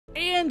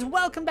And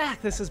welcome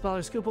back. This is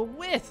ballerscuba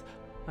with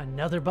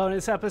another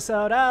bonus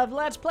episode of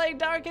Let's Play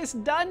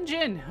Darkest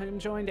Dungeon. I'm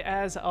joined,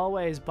 as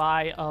always,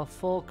 by a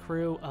full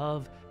crew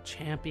of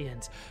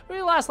champions. When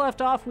we last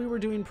left off, we were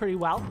doing pretty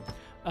well.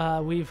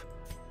 We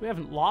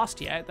haven't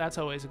lost yet. That's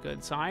always a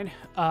good sign.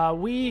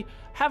 We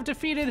have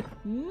defeated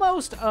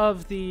most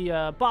of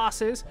the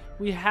bosses.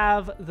 We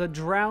have the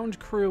drowned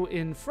crew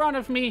in front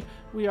of me.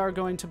 We are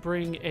going to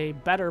bring a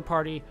better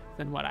party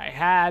than what I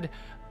had.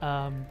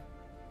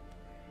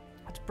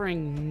 Let's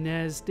bring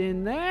Nezd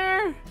in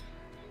there.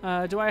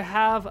 Do I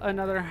have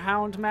another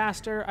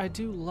Houndmaster? I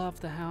do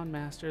love the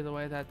Houndmaster, the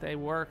way that they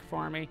work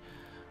for me.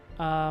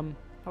 I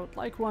would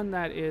like one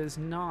that is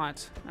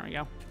not... There we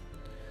go.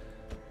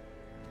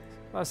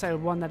 I'll say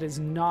one that is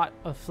not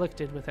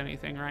afflicted with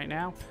anything right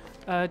now.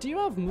 Do you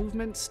have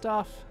movement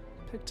stuff?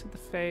 Pick to the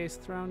face,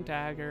 thrown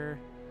dagger.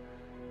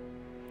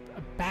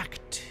 Back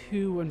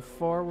 2 and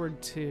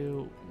forward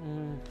 2.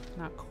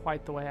 Not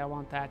quite the way I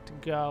want that to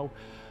go.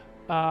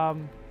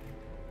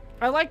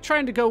 I like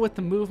trying to go with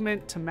the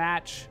movement to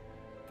match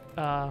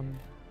the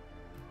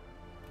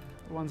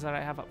ones that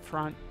I have up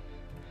front.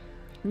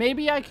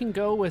 Maybe I can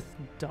go with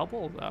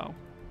double, though.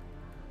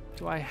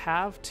 Do I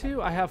have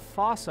to? I have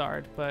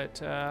Fossard, but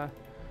I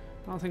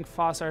don't think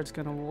Fossard's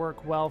going to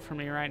work well for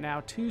me right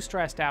now. Too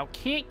stressed out.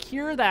 Can't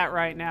cure that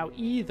right now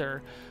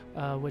either,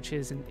 which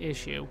is an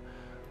issue.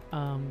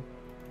 No,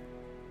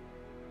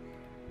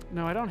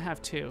 I don't have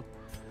 2.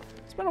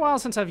 It's been a while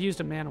since I've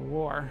used a Man of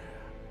War.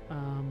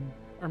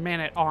 Or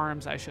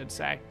Man-at-Arms, I should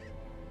say.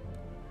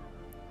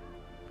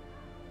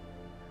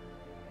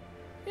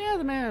 Yeah,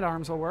 the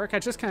Man-at-Arms will work. I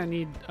just kind of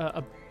need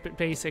a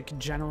basic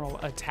general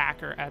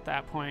attacker at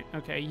that point.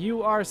 Okay,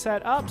 you are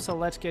set up, so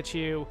let's get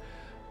you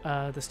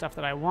the stuff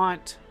that I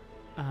want.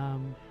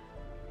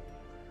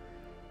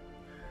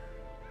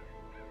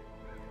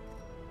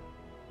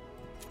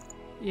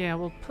 Yeah,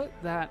 we'll put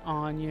that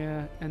on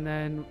you, and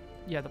then,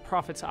 yeah, the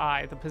Prophet's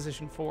Eye, the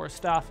position 4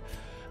 stuff.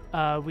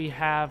 We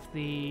have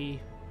the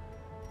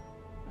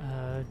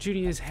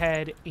Junia's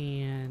Head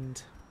and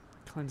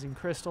Cleansing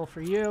Crystal for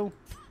you.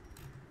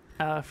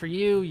 For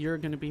you, you're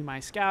going to be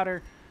my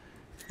Scouter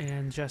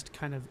and just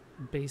kind of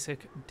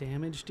basic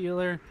damage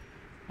dealer.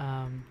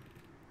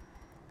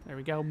 There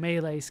we go.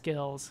 Melee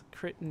skills,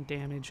 crit and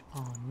damage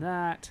on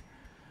that.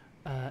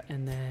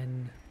 And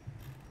then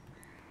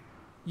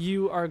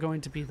you are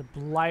going to be the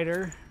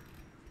Blighter.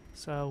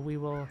 So we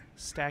will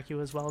stack you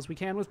as well as we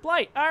can with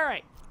Blight. All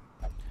right.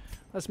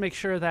 Let's make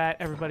sure that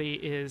everybody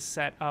is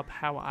set up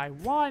how I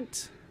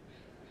want.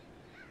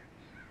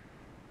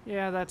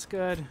 Yeah, that's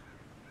good.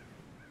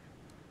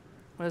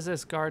 What is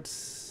this? Guard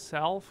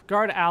self?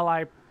 Guard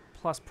ally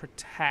plus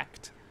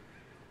protect.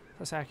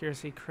 Plus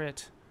accuracy,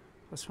 crit.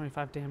 Plus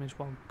 25 damage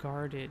while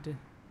guarded.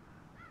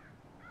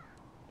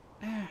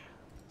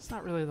 It's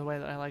not really the way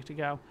that I like to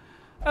go.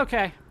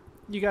 Okay,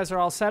 you guys are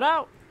all set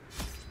out.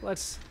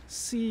 Let's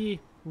see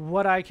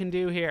what I can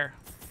do here.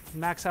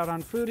 Max out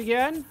on food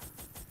again.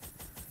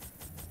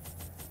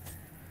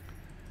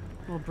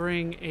 We'll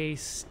bring a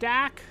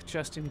stack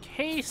just in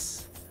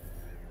case.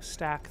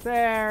 Stack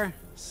there.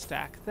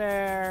 Stack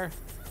there.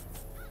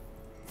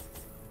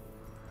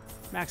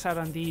 Max out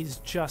on these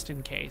just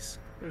in case.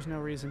 There's no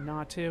reason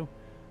not to.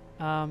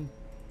 Max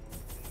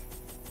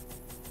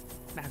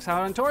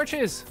out on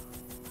torches.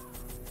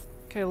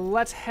 Okay,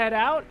 let's head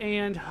out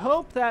and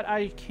hope that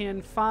I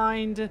can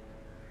find...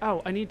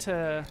 Oh, I need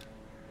to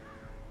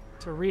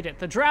read it.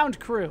 The drowned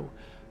crew.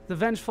 The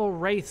vengeful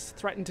wraiths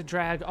threaten to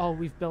drag all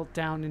we've built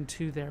down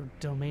into their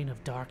domain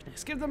of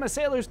darkness. Give them a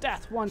sailor's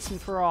death once and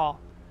for all.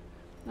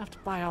 I have to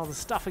buy all the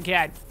stuff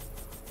again.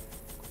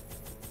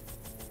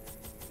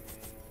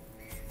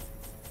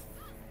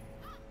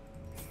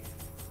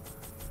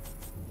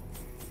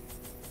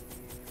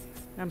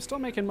 I'm still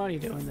making money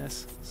doing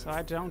this, so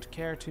I don't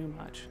care too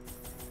much.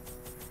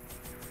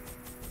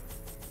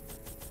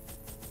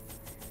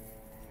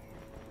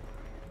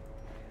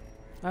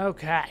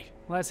 Okay,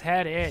 let's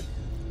head in.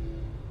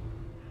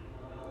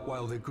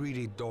 While the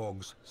greedy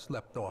dogs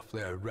slept off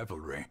their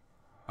revelry,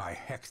 I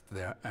hexed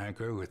their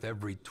anchor with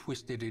every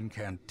twisted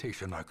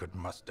incantation I could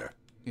muster,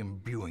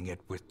 imbuing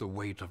it with the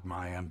weight of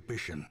my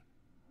ambition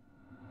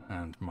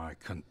and my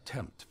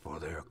contempt for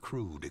their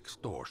crude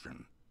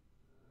extortion.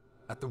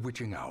 At the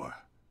witching hour,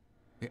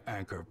 the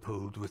anchor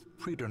pulled with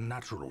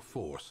preternatural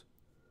force,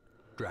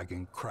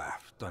 dragging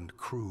craft and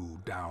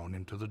crew down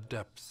into the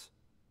depths.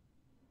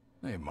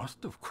 They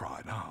must have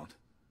cried out,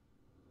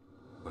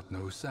 but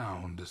no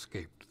sound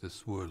escaped the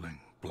swirling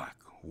black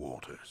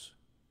waters.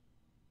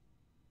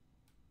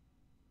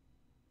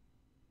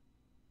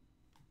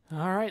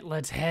 All right,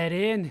 let's head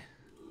in.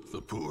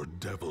 The poor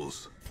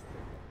devils,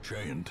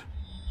 chained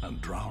and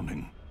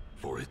drowning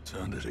for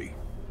eternity.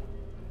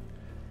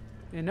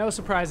 And no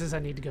surprises, I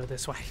need to go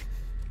this way.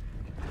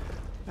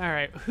 All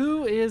right,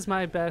 who is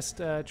my best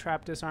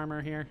trap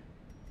disarmor here?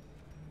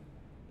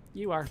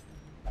 You are.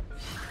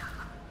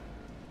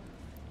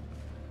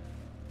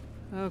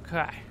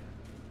 Okay.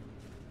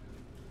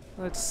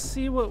 Let's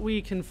see what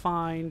we can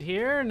find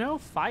here. No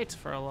fights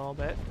for a little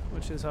bit,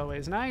 which is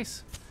always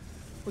nice.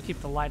 We'll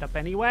keep the light up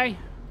anyway.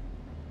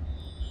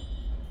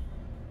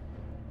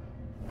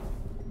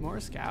 More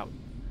scout.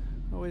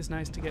 Always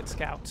nice to get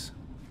scouts.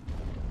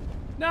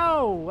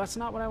 No, that's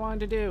not what I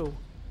wanted to do.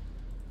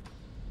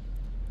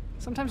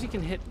 Sometimes you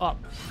can hit up,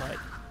 but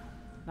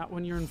not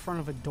when you're in front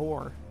of a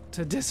door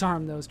to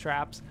disarm those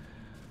traps.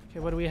 Okay,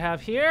 what do we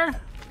have here?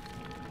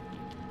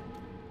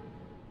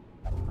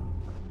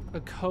 A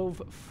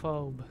Cove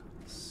phobe.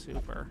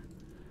 Super.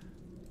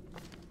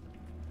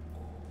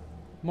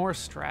 More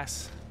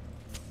stress.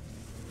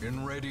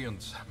 In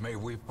Radiance, may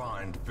we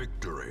find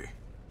victory.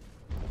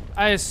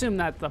 I assume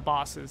that the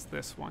boss is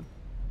this one.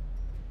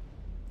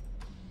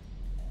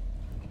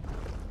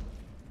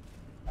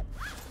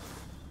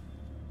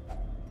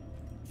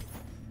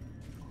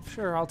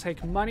 Sure, I'll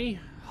take money.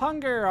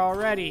 Hunger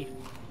already.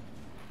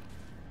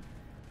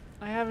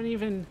 I haven't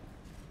even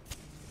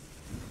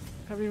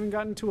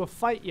gotten to a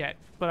fight yet,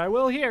 but I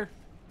will here.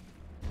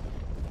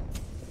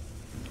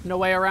 No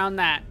way around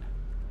that.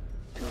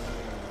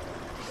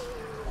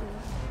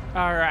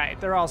 All right,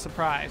 they're all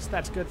surprised.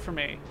 That's good for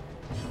me.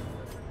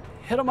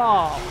 Hit them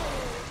all.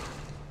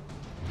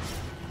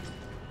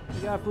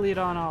 You got bleed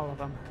on all of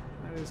them.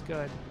 That is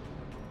good.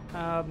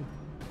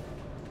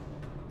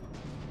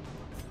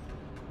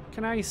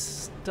 Can I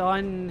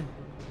stun?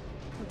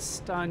 Let's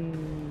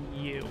stun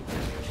you.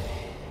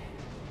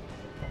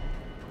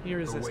 You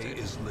resist The way it.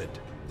 is lit.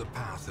 The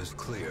path is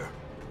clear.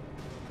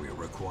 We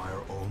require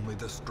only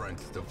the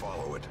strength to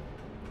follow it.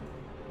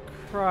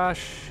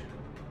 Crush.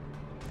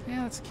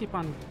 Yeah, let's keep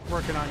on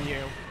working on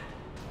you.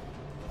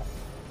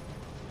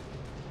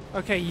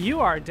 Okay,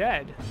 you are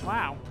dead.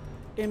 Wow.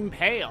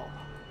 Impale.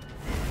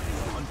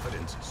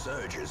 Confidence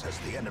surges as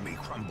the enemy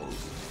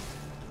crumbles.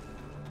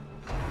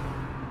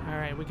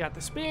 Alright, we got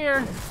the spear.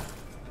 A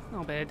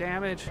little bit of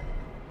damage.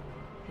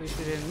 At least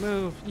we didn't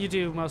move. You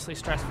do mostly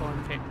stressful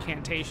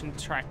incantation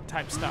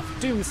type stuff.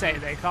 Doomsay,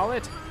 they call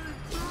it.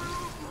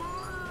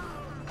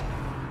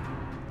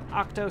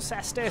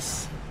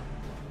 Octocestus.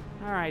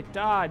 Alright,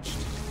 dodged.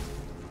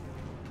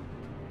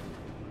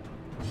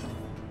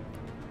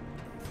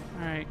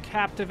 Alright,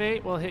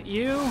 Captivate will hit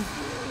you.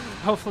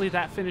 Hopefully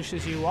that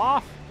finishes you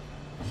off.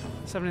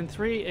 7 and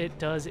 3, it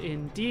does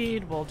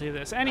indeed. We'll do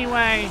this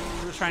anyway.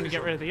 We're trying to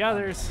get rid of the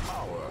others.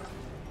 Power.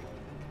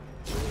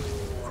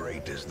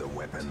 Great is the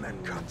weapon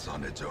that cuts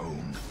on its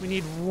own. We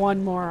need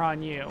one more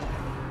on you.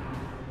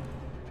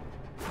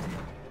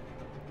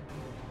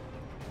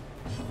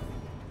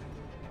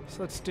 So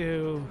let's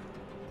do...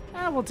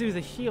 we'll do the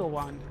heal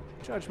one.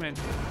 Judgment.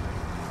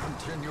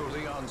 Continue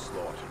the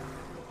onslaught.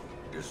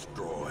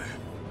 Destroy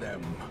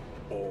them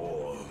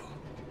all.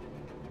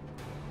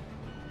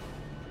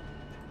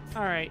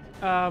 Alright,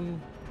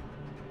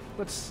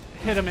 let's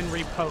hit him and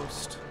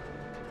repost.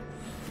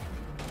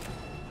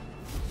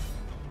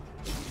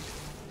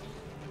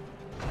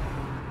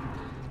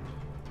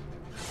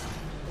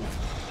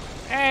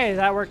 Hey,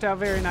 that worked out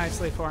very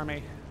nicely for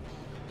me.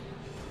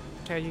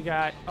 Okay, you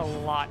got a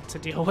lot to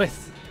deal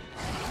with.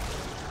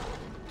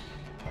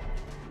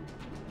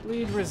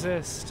 Bleed,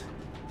 resist.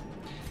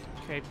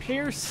 Okay,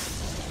 pierce.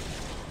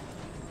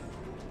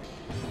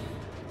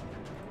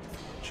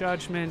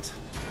 Judgment.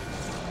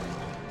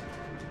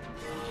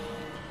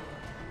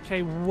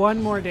 Okay,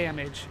 one more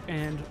damage,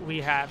 and we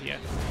have you.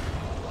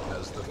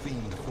 As the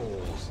fiend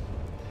falls,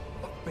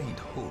 a faint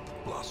hope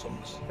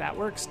blossoms. That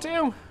works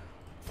too.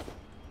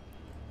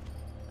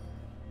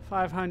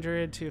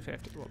 500,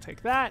 250. We'll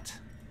take that.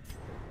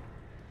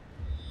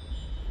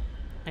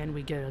 And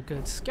we get a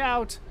good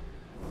scout.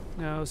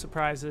 No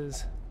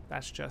surprises.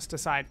 That's just a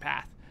side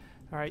path.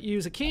 All right,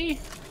 use a key.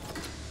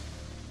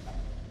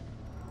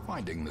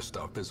 Finding the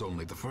stuff is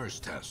only the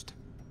first test.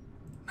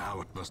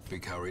 Now it must be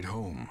carried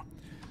home.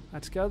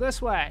 Let's go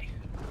this way.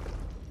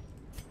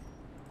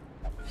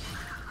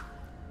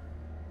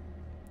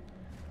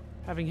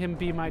 Having him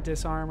be my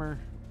disarmor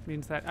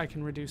means that I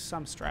can reduce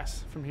some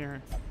stress from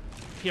here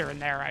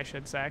and there, I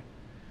should say.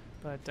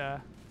 But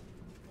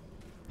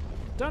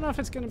don't know if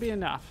it's going to be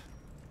enough.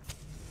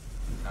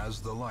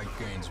 As the light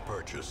gains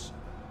purchase,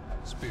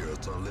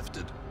 spirits are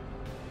lifted,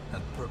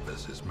 and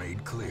purpose is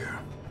made clear.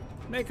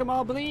 Make them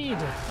all bleed.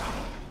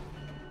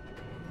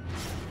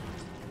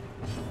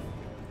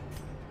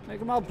 Make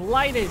them all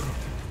blighted.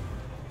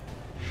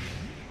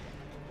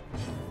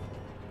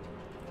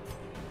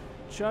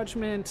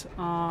 Judgment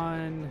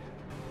on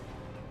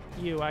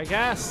you, I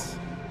guess.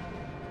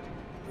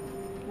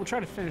 We'll try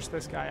to finish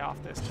this guy off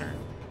this turn.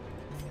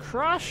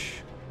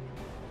 Crush.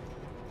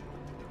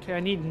 Okay, I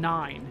need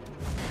 9.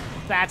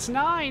 That's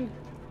 9.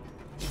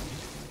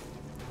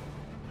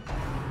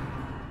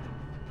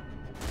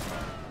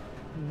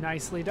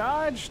 Nicely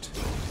dodged.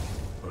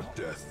 A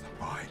death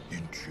by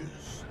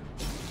inches.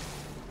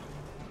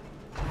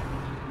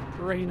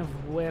 Rain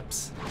of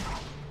whips.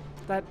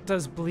 That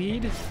does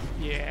bleed?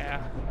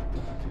 Yeah.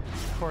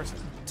 Of course,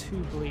 2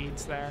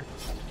 bleeds there.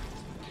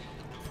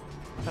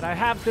 But I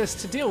have this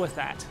to deal with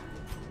that.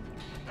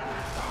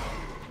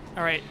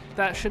 Alright,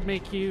 that should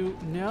make you...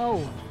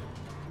 No.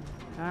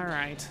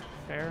 Alright,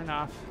 fair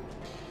enough.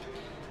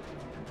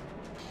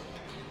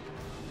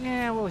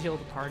 Yeah, we'll heal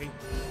the party.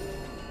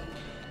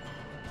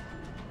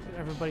 Get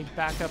everybody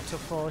back up to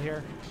full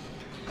here.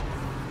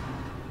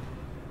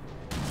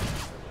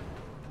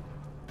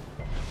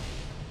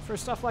 For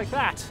stuff like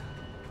that.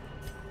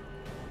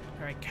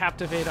 Alright,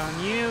 captivate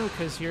on you,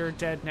 because you're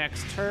dead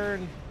next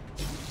turn.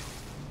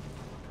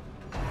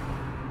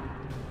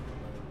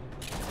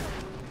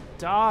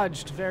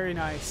 Dodged, very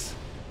nice.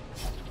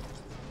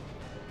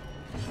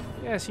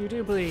 Yes, you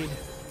do bleed.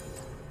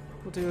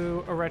 We'll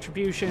do a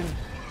retribution.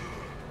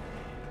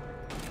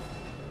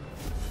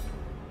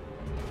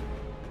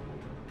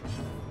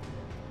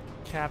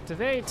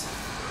 Captivate.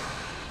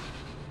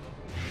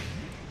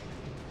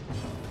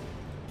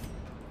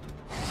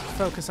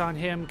 Focus on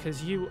him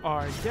because you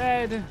are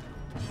dead.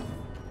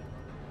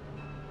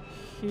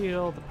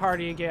 Heal the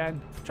party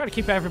again. Try to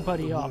keep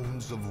everybody up. The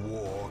wounds of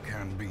war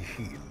can be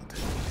healed,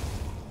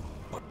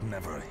 but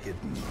never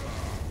hidden.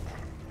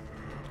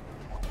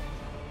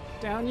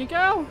 Down you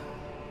go.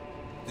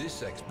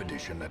 This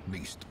expedition at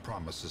least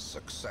promises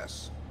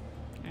success.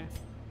 Eh.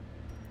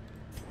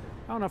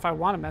 I don't know if I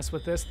want to mess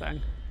with this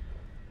thing.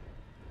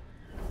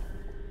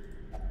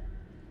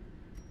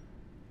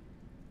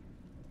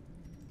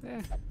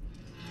 Eh.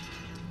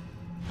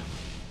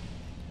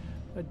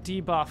 A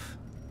debuff.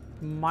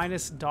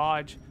 Minus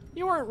dodge.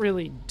 You weren't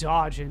really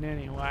dodging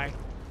anyway.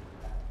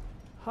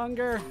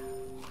 Hunger.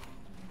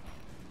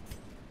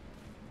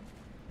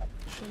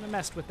 Shouldn't have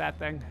messed with that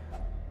thing.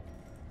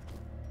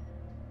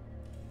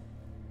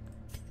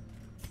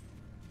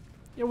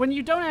 Yeah, when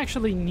you don't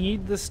actually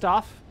need the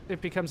stuff,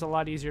 it becomes a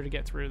lot easier to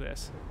get through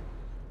this.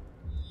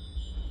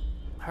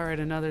 Alright,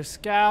 another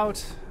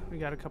scout. We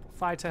got a couple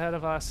fights ahead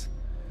of us.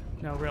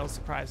 No real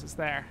surprises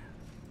there.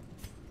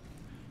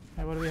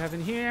 Alright, what do we have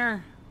in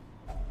here?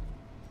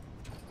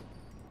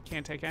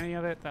 Can't take any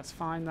of it. That's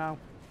fine, though.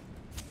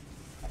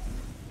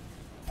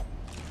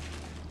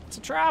 It's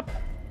a trap.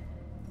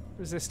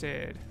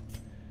 Resisted.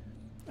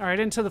 Alright,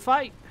 into the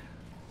fight.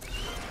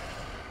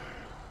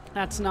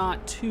 That's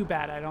not too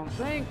bad, I don't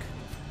think.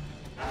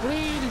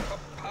 Bleed.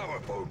 A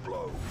powerful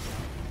blow.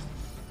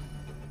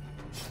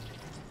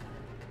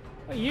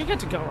 Oh, you get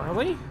to go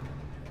early.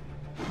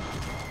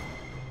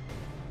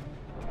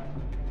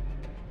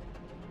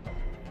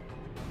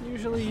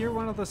 Usually you're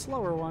one of the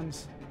slower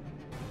ones.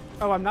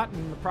 Oh, I'm not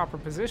in the proper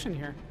position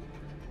here.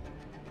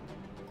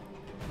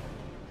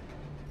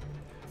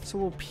 So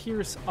we'll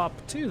pierce up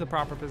to the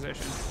proper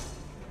position.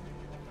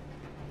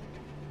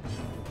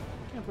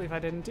 Can't believe I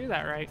didn't do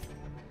that right.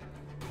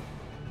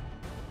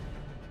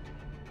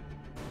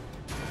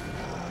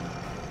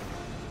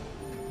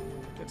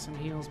 Get some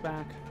heals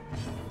back.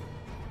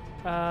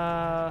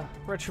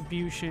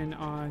 Retribution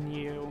on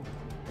you.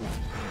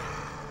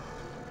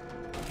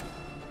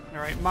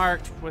 Alright,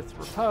 marked with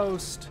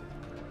riposte.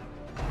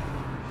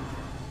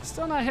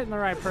 Still not hitting the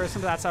right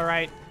person, but that's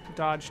alright.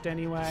 Dodged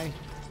anyway.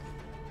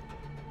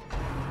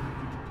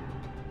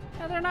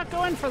 Yeah, they're not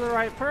going for the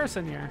right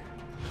person here.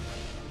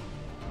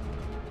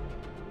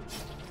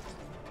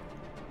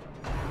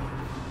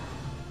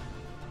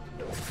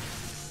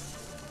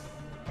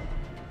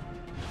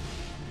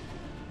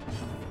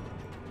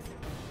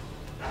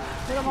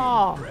 Hit them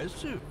all.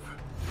 Impressive.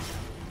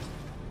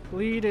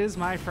 Bleed is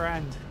my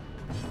friend.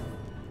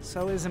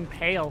 So is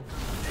impale,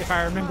 if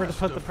I remember to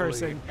put the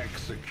person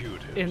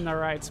executed in the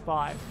right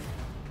spot.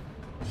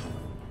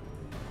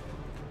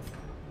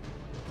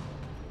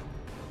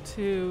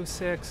 2,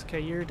 6. Okay,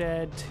 you're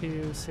dead.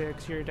 2,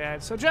 6. You're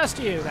dead. So just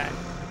you then.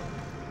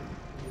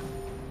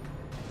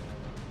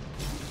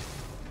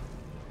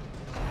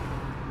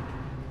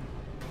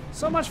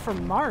 So much for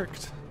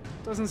marked.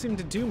 Doesn't seem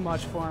to do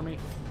much for me.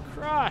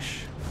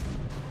 Crush.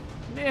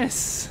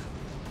 Miss.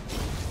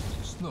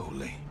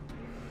 Slowly,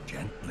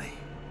 gently.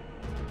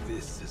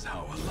 This is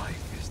how a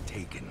life is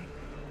taken.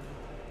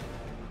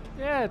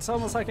 Yeah, it's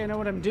almost like I know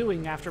what I'm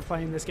doing after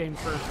playing this game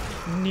for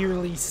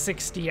nearly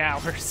 60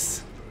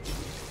 hours.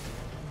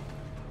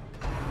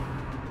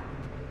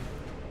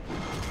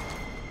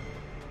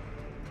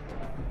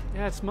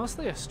 Yeah, it's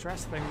mostly a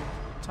stress thing,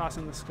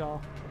 tossing the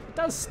skull. It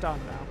does stun,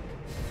 though.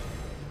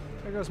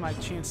 There goes my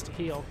chance to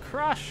heal.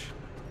 Crush!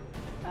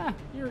 Ah,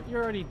 you're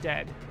already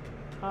dead.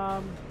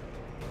 Not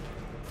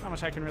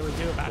much I can really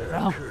do about it,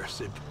 though.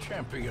 Cursed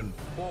champion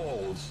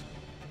falls.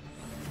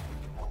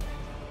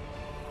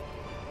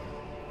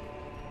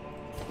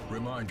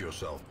 Remind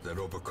yourself that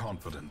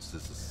overconfidence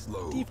is a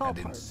slow and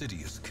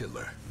insidious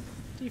killer.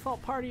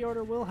 Default party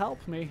order will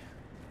help me.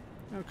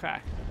 Okay,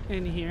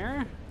 in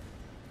here.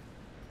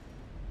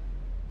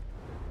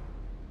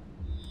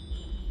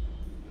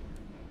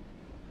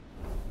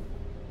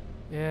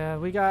 Yeah,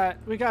 we got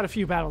a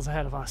few battles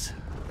ahead of us.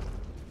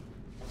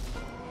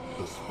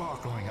 The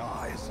sparkling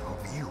eyes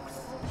of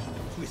youth,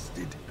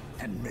 twisted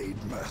and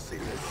made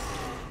merciless.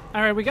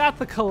 All right, we got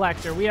the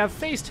Collector. We have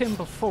faced him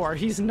before.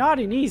 He's not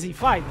an easy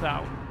fight,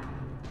 though.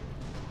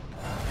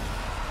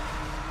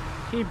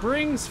 He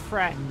brings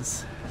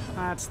friends.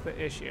 That's the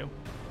issue.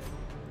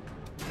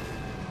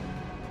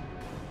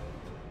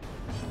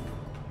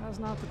 Now's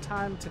not the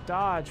time to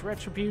dodge.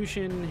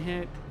 Retribution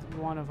hit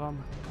one of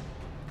them.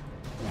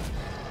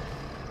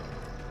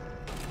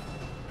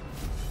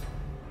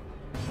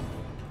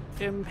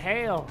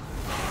 Impale.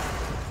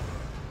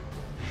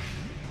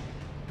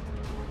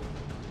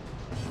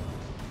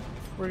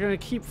 We're gonna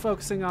keep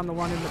focusing on the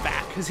one in the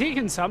back, because he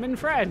can summon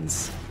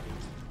friends.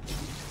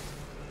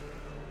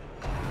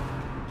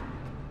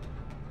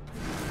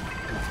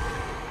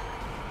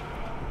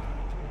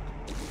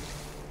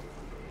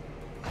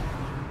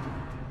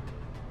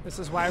 This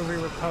is why we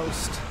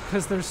riposte,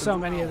 because there's so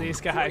many of these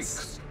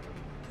guys.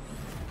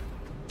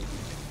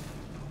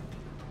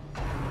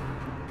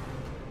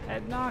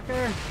 Head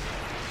knocker.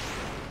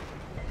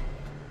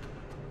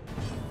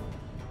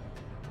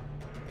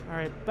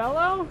 Alright,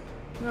 bellow.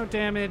 No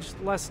damage,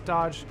 less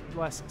dodge,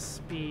 less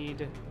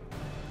speed.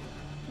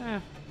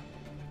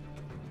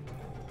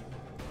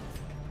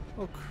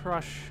 We'll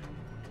crush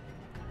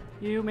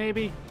you,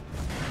 maybe.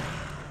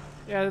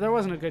 Yeah, there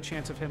wasn't a good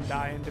chance of him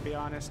dying, to be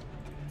honest.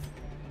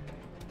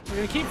 We're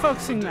gonna keep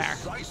focusing there.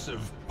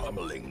 Decisive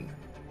pummeling.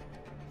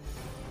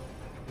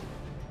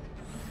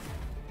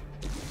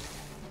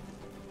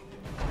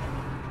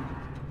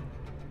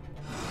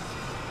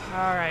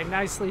 All right,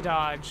 nicely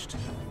dodged.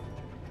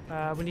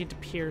 We need to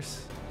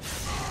pierce.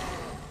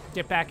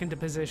 Get back into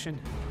position.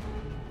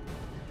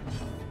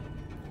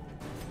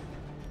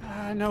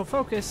 No,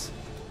 focus.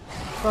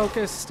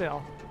 Focus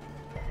still.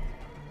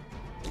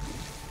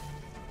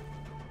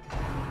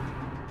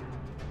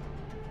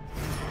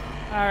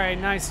 All right,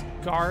 nice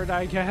guard,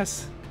 I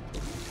guess.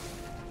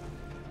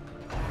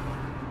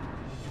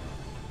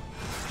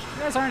 You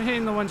guys aren't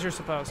hitting the ones you're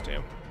supposed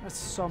to. That's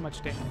so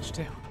much damage,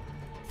 too.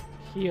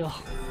 Heal.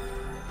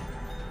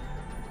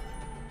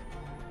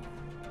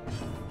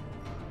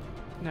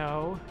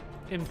 No.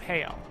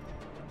 Impale.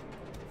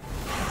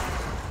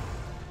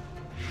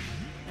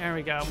 There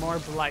we go. More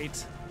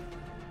blight.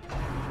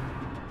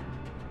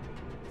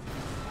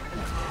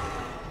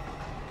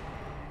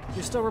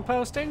 You're still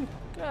riposting?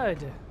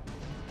 Good.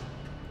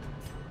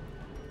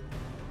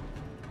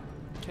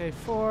 Okay,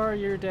 4,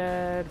 you're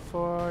dead.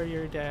 4,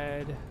 you're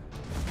dead.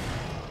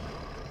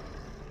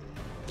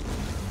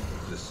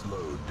 The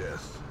slow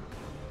death.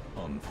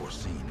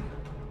 Unforeseen.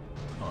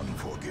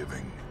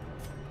 Unforgiving.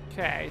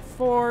 Okay,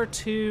 4,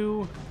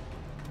 2.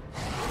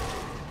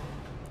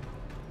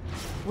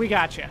 We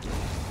got you.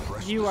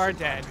 You are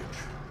dead.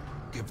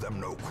 Give them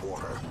no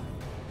quarter.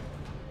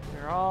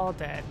 They're all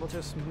dead. We'll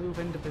just move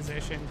into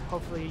position.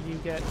 Hopefully you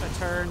get a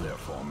turn. Their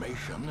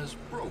formation is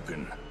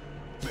broken.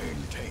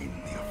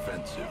 Maintain the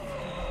offensive.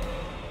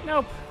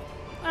 Nope.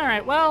 All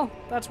right, well,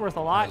 that's worth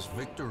a lot. As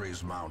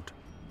victories mount,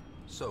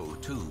 so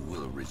too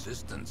will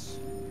resistance.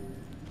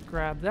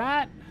 Grab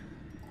that.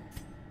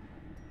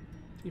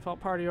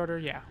 Default party order.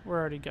 Yeah, we're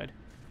already good.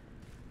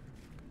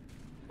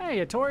 Hey,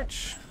 a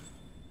torch.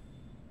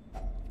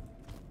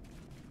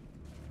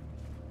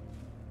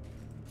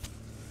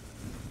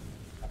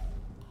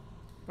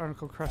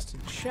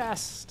 Barnacle-crusted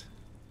chest.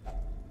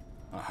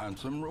 A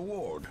handsome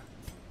reward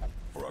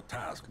for a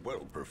task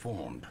well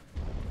performed.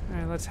 All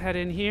right, let's head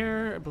in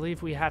here. I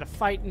believe we had a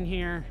fight in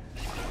here.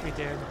 We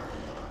did.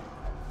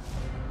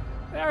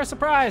 They are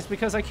surprised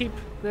because I keep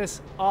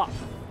this up.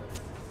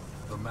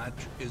 The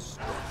match is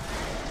struck.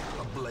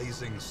 A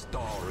blazing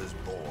star is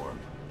born.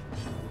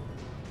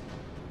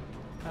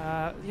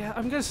 Yeah,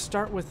 I'm gonna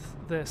start with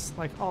this,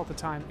 like, all the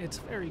time. It's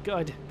very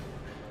good.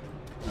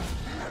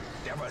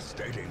 A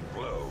devastating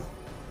blow.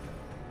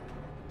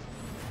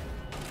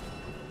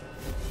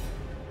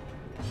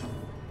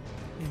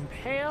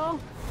 Impale.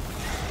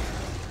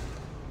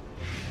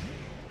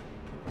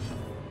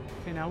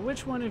 Okay, now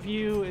which one of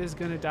you is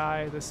gonna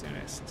die the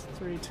soonest?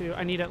 3, 2.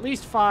 I need at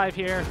least 5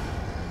 here.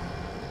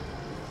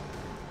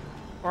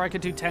 Or I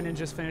could do 10 and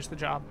just finish the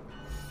job.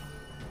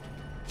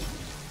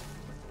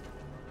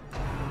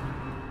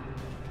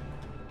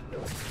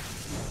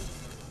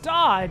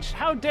 Dodge!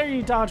 How dare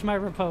you dodge my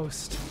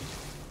riposte?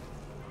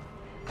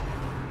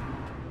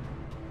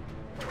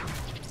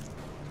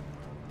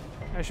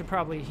 I should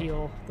probably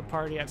heal the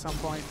party at some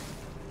point.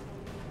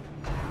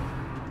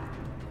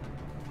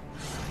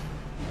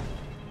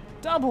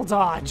 Double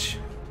dodge!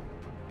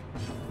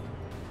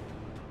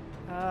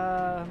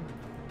 Yeah,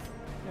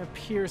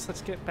 Pierce,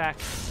 let's get back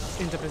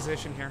into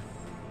position here.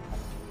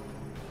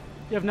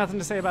 You have nothing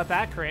to say about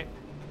that crit.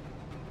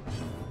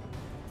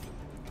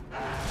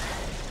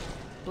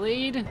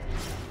 Bleed.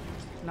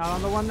 Not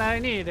on the one that I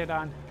needed it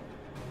on.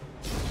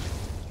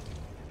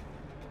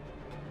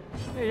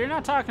 Hey, you're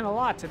not talking a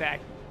lot today.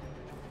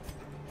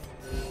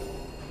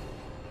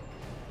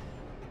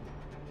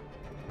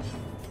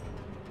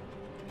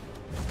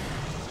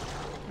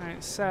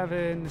 Alright,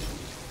 7.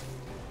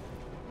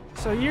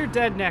 So you're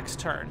dead next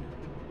turn.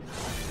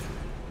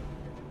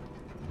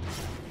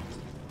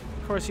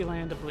 Of course you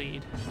land a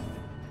bleed.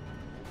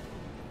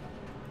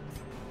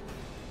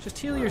 Just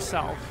heal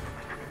yourself.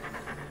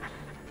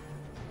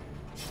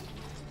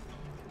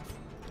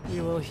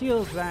 We will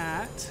heal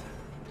that.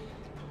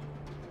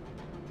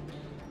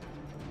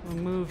 We'll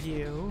move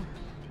you.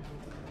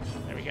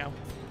 There we go.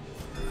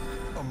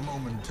 A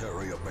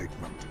momentary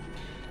abatement.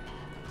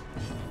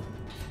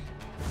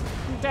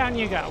 Down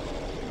you go.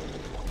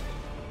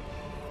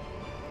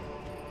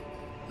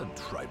 A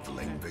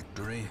trifling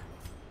victory.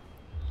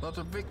 but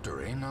a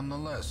victory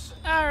nonetheless.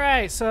 All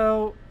right,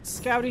 so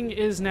scouting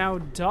is now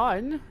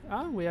done.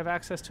 Oh, we have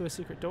access to a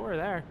secret door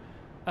there.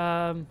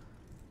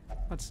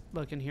 Let's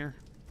look in here.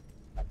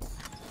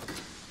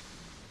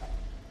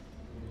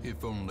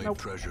 If only Nope.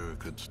 treasure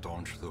could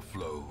staunch the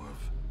flow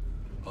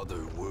of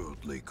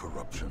otherworldly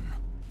corruption.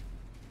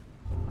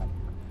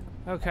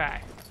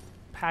 Okay.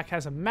 Pack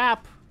has a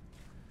map,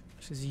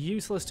 which is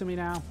useless to me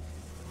now.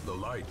 The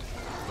light,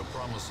 the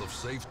promise of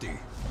safety.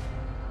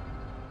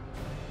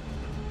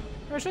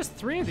 There's just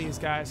 3 of these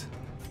guys.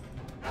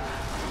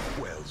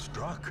 Well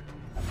struck.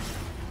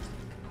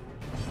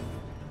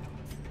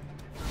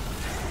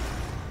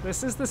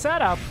 This is the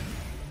setup.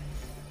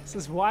 This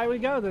is why we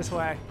go this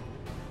way.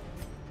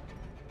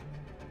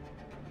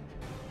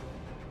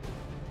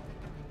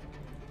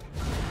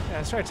 Yeah,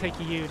 let's try to take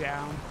you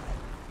down.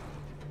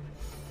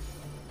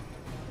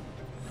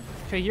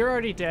 Okay, you're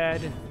already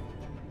dead.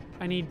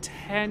 I need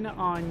 10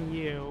 on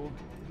you.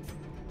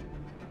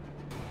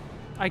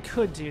 I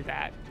could do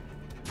that.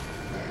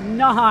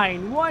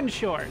 9, 1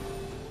 short.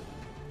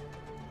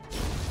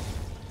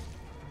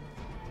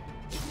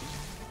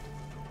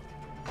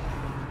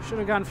 Should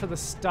have gone for the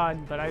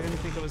stun, but I didn't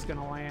think it was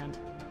gonna land.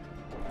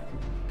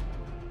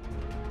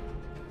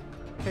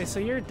 Okay, so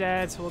you're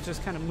dead, so we'll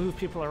just kind of move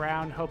people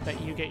around, hope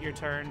that you get your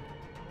turn.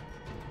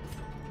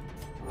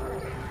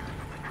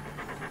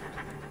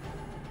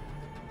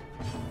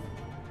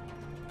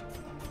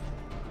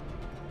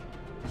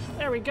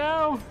 There we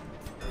go.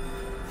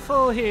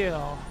 Full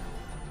heal.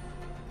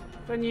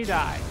 Then you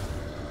die.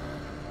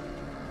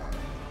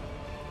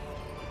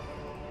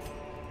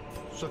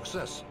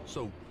 Success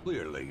so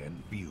clearly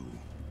in view.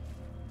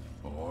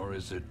 Or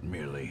is it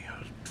merely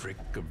a trick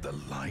of the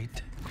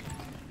light?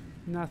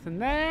 Nothing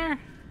there.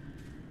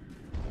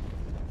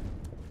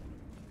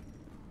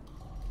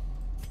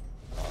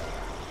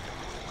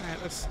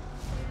 Alright, let's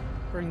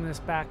bring this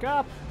back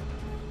up.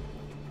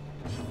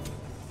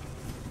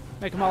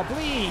 Make them all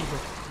bleed.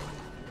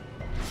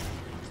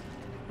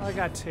 Oh, I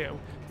got 2.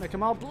 Make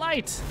them all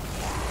blight.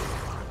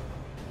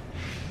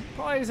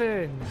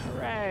 Poison.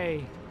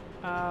 Hooray.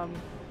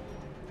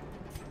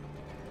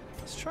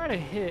 Let's try to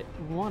hit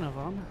one of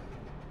them.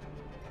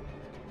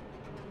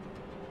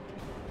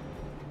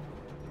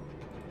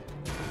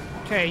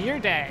 Okay, you're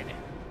dead.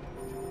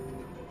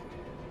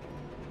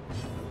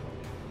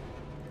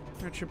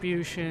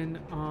 Retribution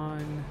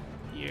on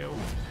you.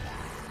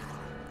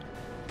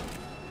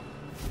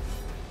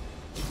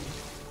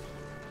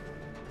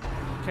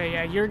 Okay,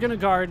 yeah, you're gonna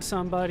guard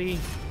somebody.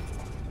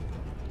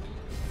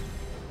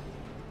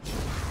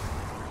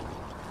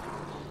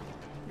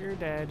 You're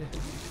dead.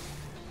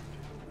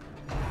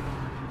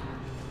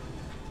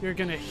 You're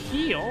gonna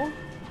heal.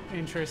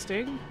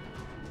 Interesting.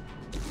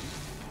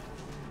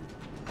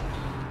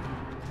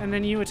 And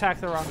then you attack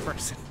the wrong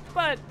person.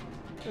 But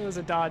it was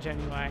a dodge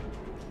anyway.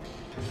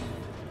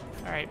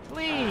 Alright,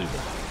 bleed!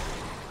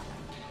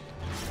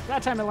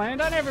 That time it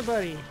landed on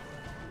everybody.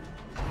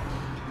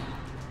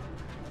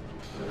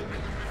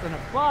 Then a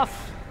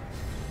buff.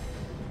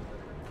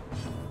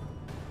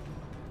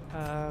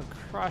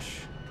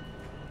 Crush.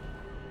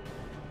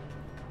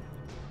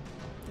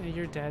 Yeah,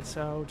 you're dead,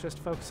 so just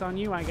focus on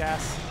you, I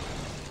guess.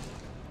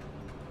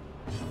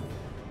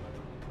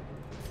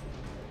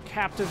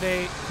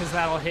 Captivate, because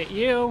that'll hit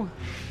you.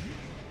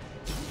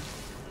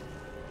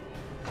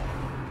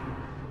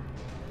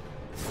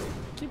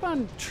 Keep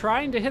on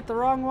trying to hit the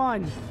wrong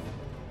one.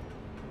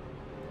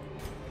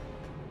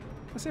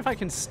 Let's see if I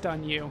can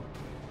stun you.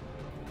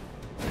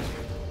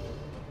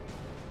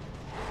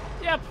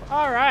 Yep,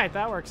 alright,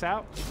 that works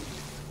out.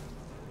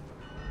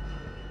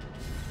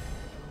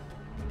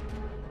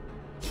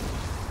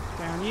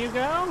 Down you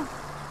go.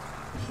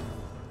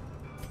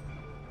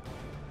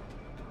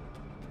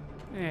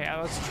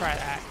 Yeah, let's try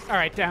that.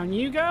 Alright, down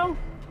you go.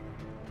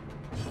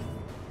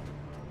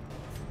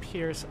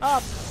 Pierce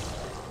up.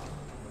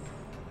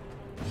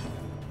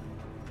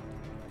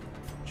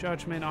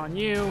 Judgment on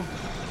you.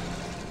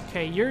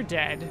 Okay, you're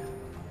dead.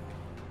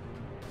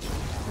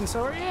 And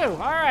so are you.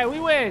 Alright, we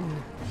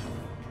win.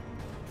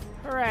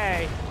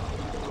 Hooray.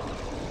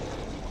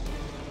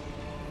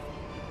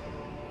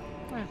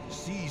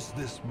 Seize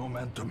this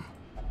momentum.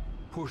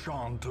 Push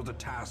on to the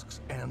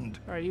task's end.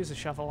 Alright, use a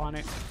shovel on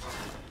it.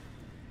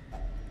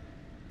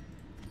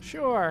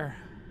 Sure.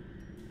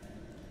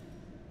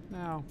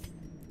 No.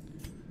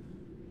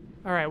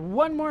 Alright,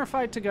 one more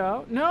fight to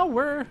go. No,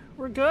 we're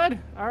good.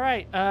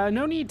 Alright,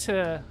 no need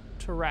to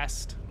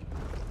rest.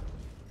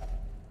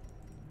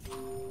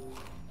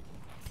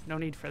 No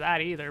need for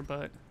that either,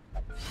 but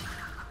what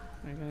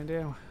are you gonna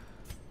do?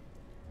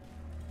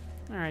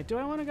 Alright, do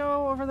I want to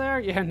go over there?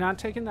 Yeah, not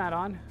taking that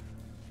on.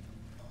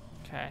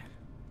 Okay.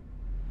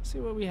 Let's see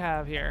what we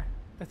have here.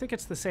 I think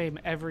it's the same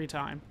every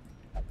time.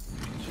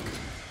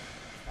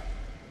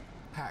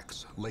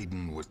 Packs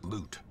laden with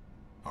loot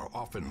are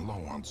often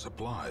low on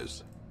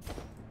supplies.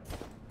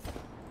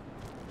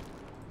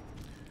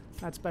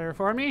 That's better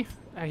for me.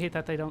 I hate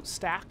that they don't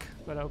stack,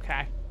 but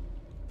okay.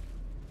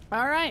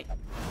 All right.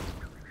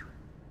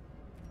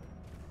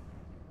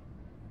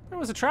 There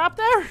was a trap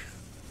there?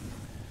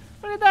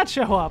 Where did that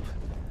show up?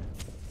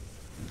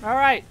 All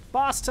right,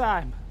 boss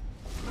time.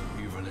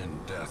 Even in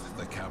death,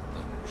 the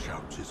captain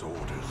shouts his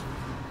orders,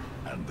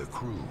 and the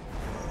crew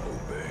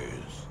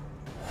obeys.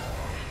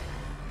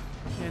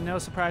 Yeah, no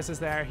surprises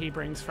there. He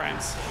brings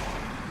friends.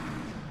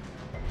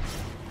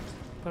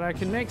 But I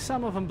can make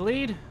some of them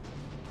bleed.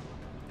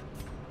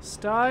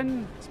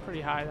 Stun. It's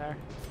pretty high there.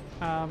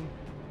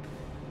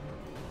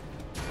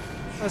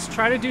 Let's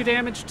try to do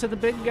damage to the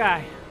big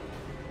guy.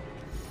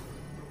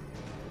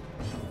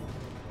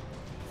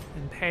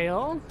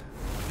 Impale.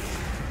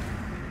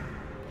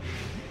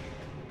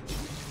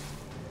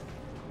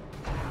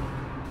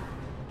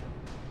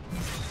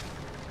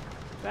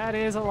 That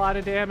is a lot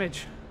of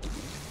damage.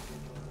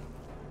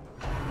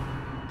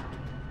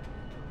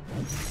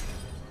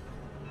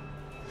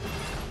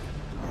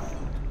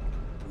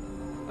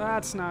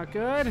 That's not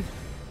good.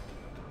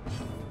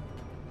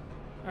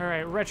 All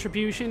right,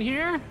 retribution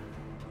here.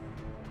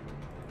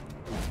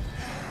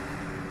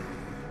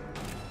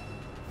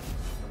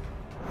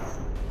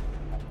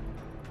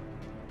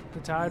 The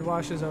tide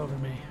washes over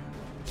me.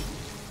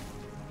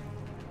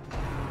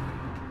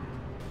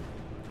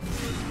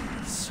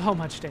 So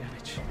much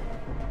damage.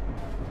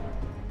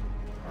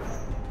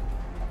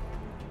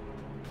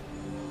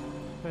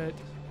 But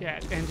yeah,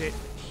 and it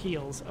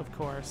heals, of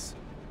course.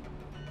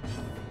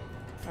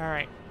 All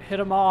right, hit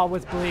them all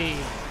with bleed.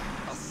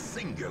 A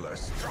singular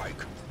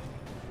strike.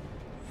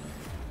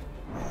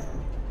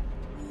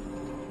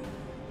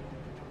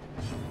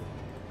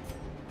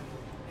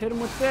 Hit him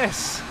with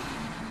this.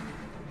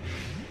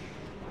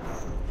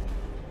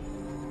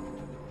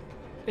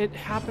 It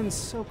happens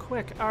so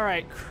quick. All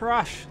right,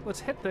 crush. Let's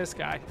hit this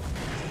guy.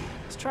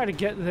 Let's try to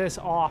get this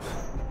off.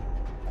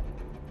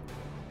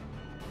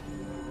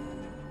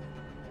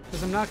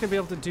 Because I'm not going to be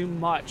able to do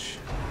much.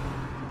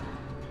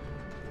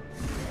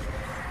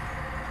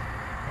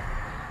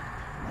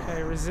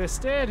 Okay,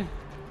 resisted.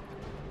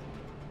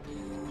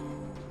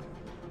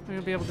 I'm going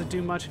to be able to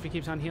do much if he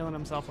keeps on healing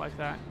himself like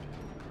that.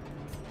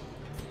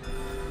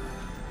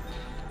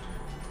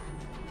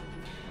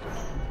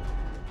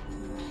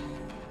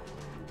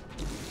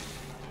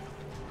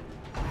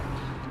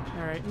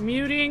 Alright,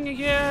 muting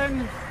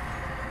again.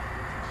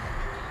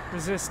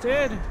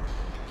 Resisted.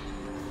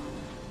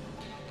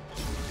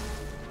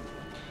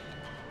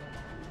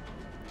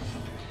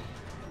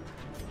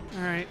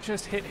 Alright,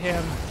 just hit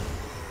him.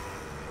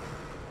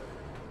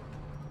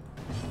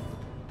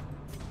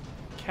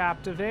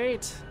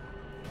 Captivate.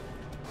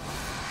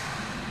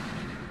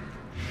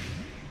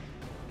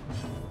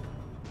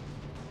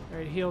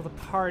 Alright, heal the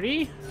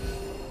party.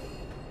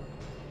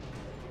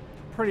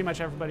 Pretty much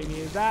everybody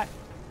needed that.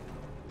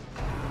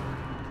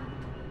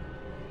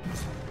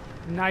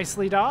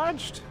 Nicely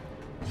dodged.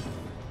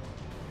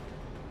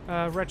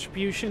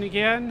 Retribution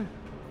again.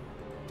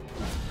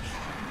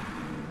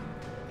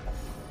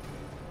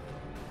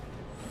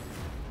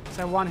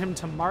 So I want him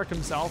to mark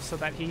himself so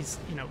that he's,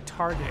 you know,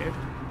 targeted.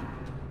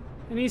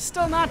 And he's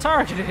still not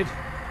targeted.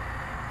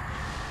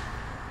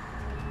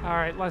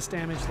 Alright, less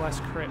damage, less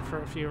crit for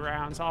a few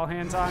rounds. All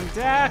hands on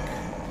deck.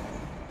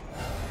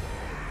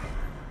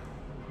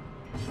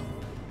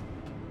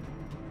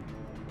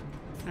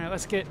 Alright,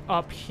 let's get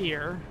up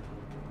here.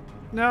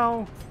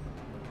 No.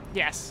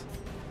 Yes.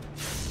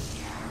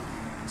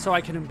 So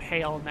I can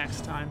impale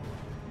next time.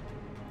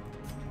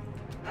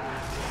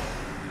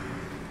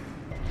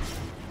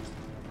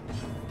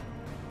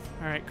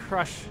 Alright,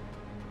 crush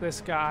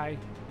this guy.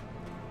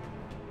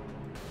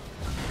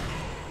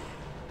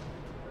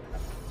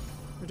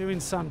 We're doing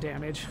some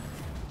damage.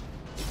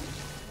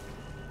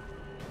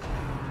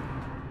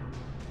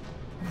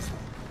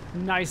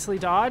 Nicely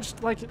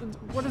dodged. Like,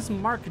 what does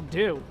Mark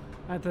do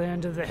at the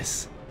end of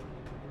this?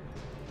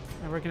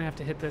 Now we're gonna have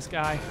to hit this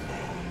guy.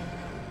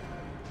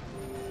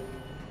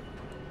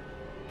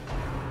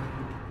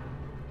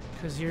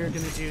 Because you're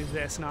gonna do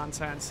this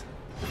nonsense.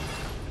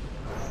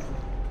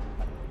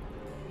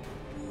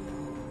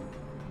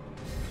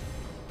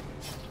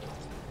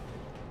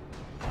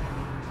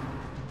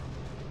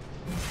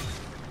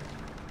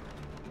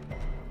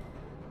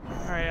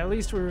 Alright, at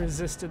least we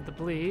resisted the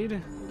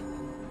bleed.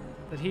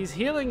 But he's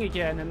healing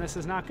again, and this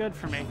is not good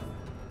for me.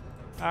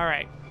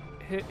 Alright,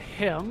 hit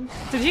him.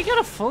 Did he get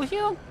a full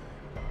heal?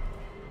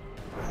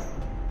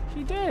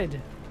 He did.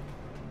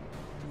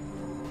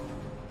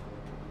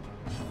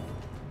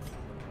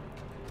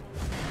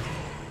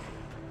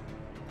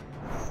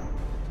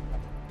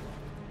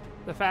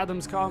 The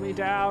fathoms call me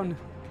down.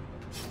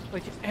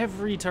 Like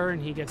every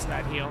turn he gets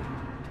that heal.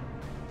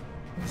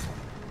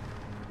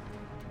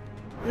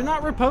 You're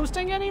not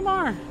riposting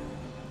anymore?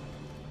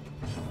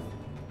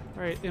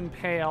 Alright,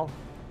 impale.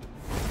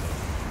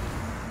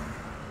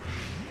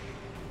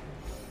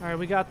 Alright,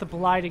 we got the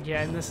blight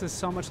again. This is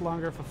so much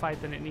longer of a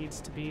fight than it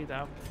needs to be,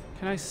 though.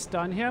 Can I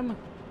stun him?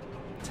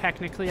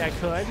 Technically, I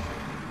could.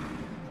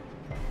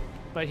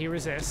 But he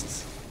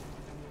resists.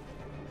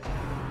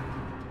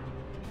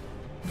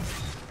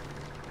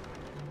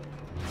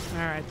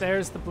 Alright,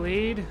 there's the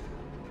bleed.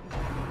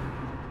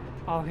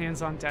 All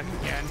hands on deck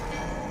again.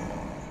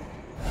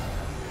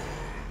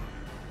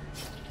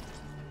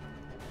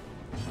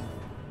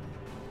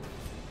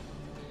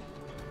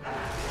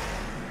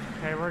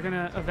 we're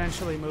gonna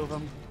eventually move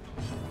him.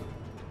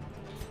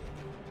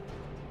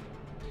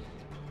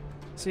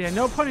 So yeah,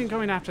 no point in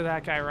going after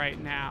that guy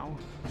right now.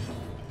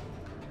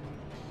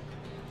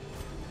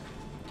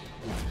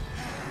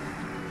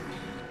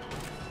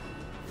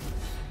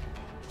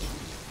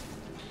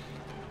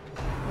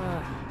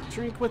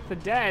 Drink with the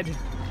dead.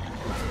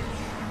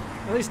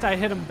 At least I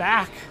hit him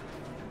back.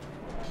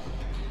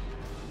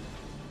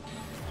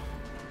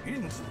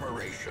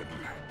 Inspiration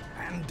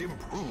and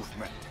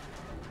improvement.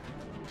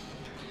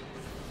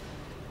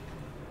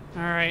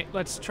 All right,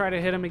 let's try to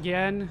hit him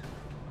again.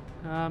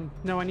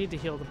 No, I need to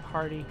heal the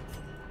party.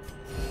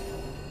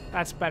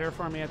 That's better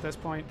for me at this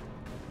point.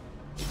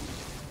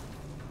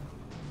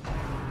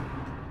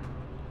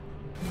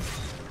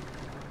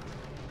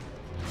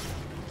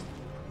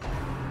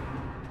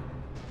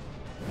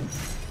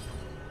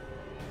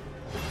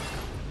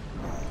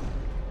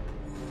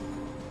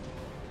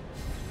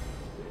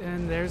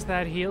 And there's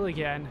that heal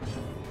again.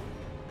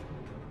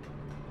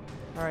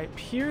 All right,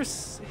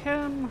 pierce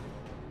him.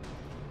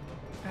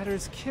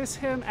 Adder's kiss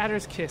him.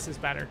 Adder's kiss is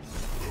better.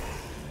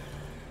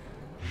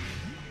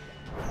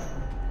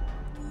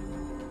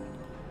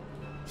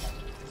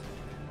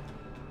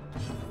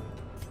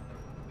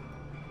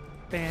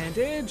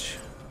 Bandage.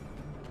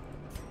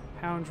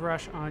 Hound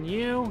rush on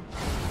you.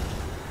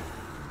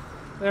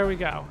 There we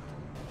go.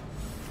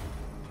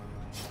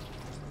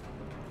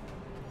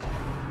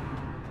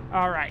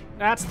 All right,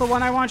 that's the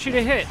one I want you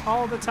to hit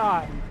all the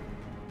time.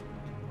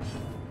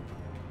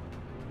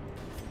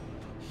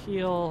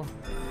 Heal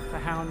the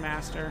Hound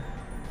Master.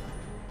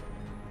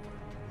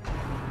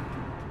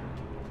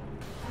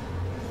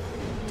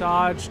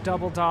 Dodge,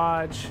 double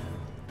dodge.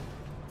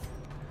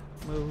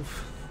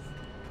 Move.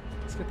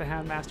 Let's get the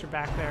Hound Master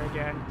back there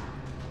again.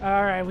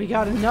 All right, we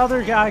got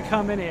another guy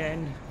coming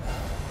in.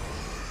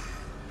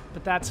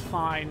 But that's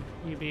fine,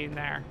 you being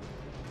there.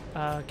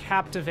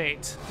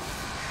 Captivate.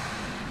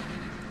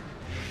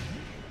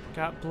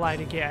 Got Blight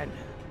again.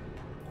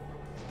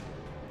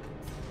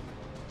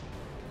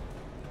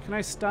 Can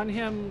I stun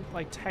him?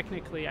 Like,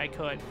 technically I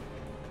could.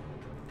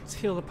 Let's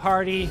heal the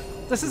party.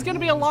 This is gonna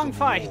be a long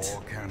fight.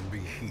 War can be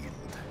healed,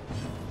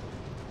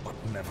 but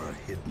never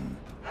hidden.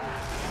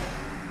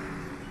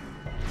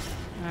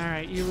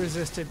 Alright, you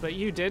resisted, but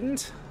you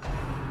didn't.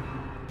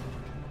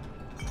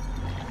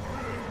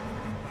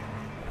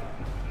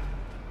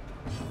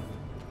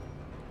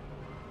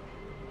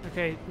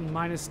 Okay,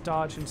 minus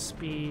dodge and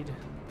speed.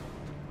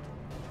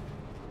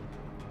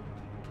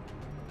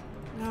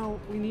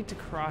 No, we need to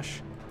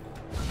crush.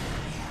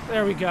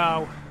 There we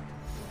go.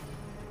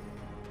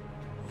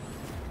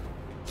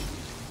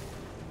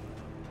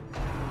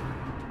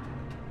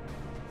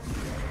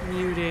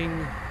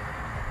 Muting.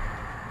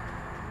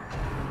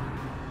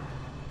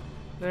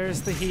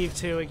 There's the heave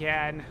to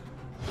again.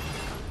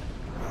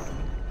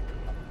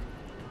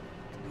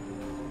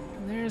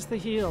 And there's the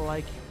heal,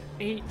 like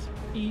 8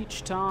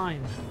 each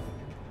time.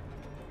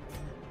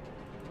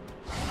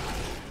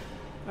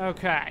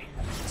 Okay,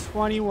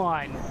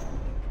 21.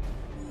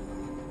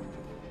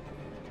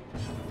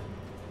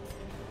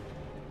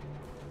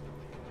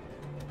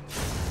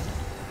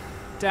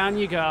 Down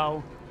you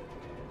go.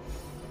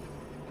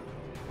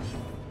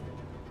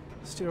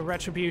 Let's do a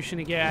retribution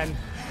again.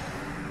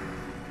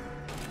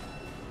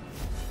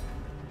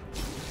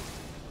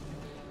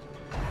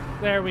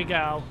 There we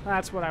go.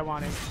 That's what I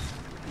wanted.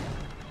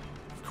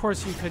 Of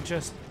course you could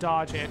just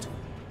dodge it.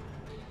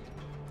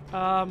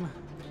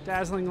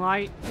 Dazzling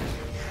Light.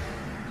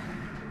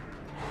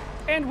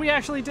 And we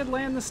actually did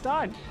land the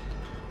stun.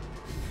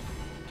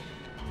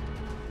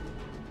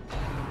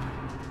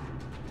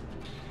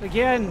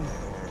 Again,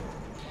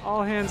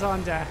 all hands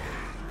on deck.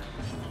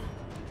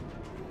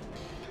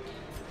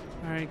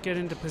 All right, get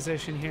into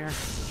position here.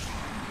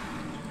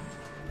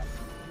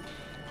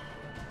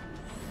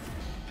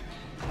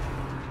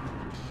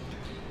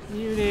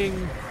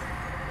 Muting.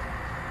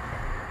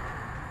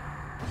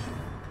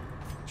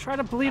 Try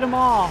to bleed them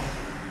all.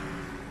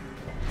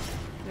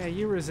 Yeah,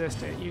 you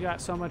resist it. You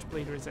got so much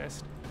bleed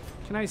resist.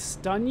 Can I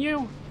stun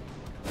you?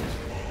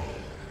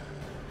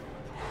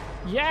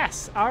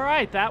 Yes! All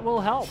right, that will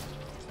help.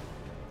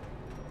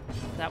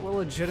 That will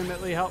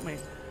legitimately help me.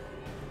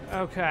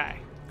 Okay.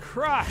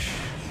 Crush!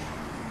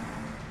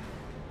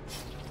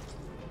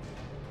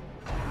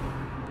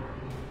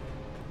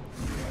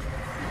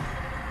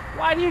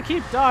 Why do you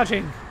keep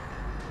dodging?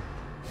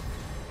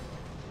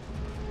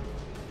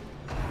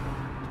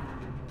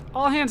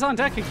 All hands on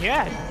deck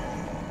again.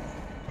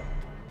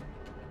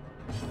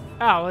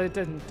 Oh, well, it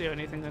didn't do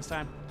anything this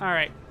time. All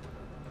right.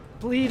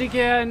 Bleed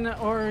again,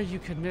 or you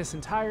could miss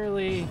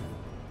entirely.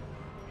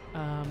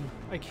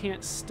 I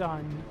can't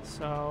stun,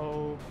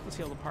 so let's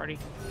heal the party.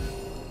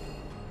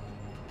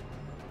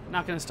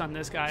 Not gonna stun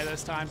this guy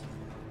this time.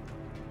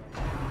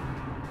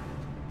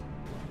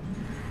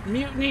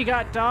 Mutiny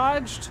got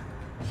dodged.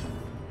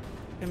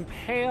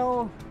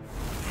 Impale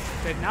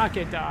did not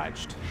get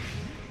dodged.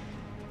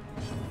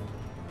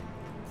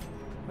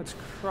 Let's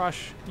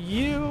crush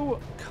you.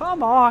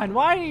 Come on,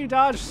 why do you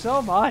dodge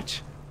so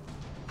much?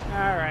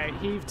 All right,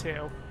 heave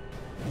 2.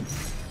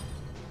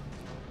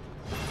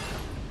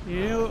 You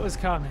knew it was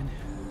coming.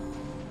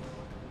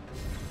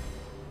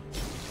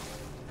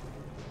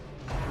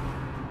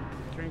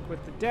 Drink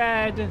with the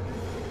dead.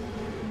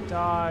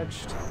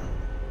 Dodged.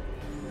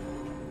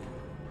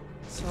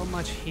 So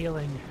much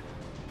healing.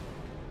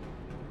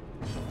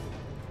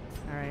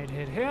 Alright,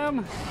 hit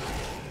him.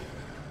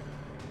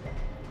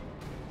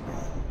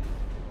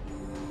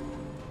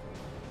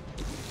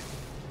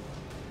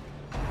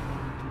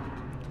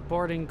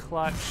 Boarding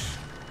clutch.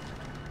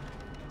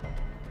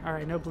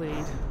 Alright, no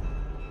bleed.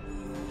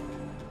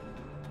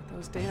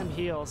 Those damn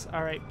heals.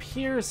 Alright,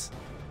 pierce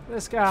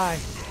this guy.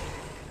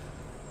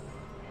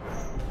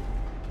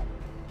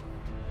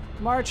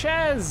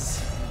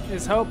 Marquez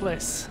is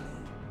hopeless.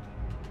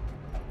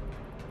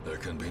 There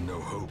can be no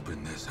hope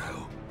in this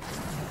hell.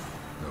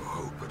 No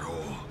hope at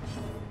all.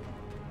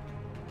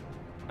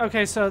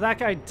 Okay, so that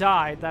guy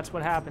died. That's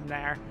what happened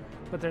there.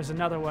 But there's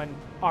another one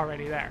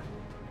already there.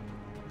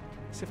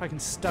 See if I can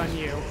stun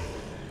you.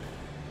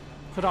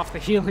 Put off the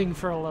healing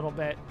for a little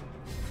bit.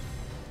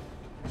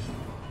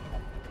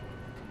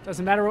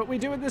 Doesn't matter what we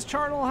do in this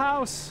charnel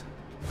house.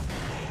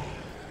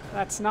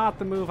 That's not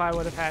the move I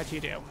would have had you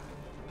do.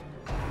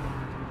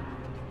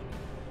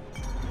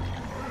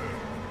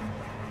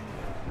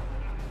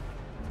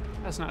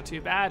 That's not too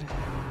bad.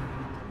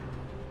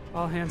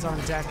 All hands on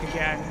deck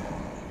again.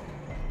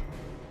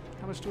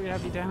 How much do we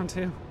have you down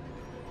to?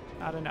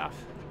 Not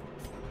enough.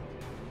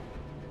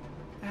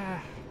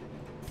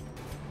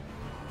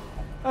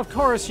 Of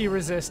course you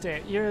resist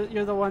it.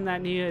 You're the one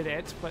that needed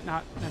it, but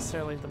not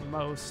necessarily the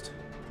most.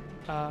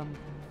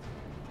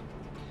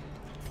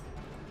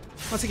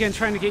 Once again,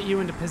 trying to get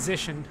you into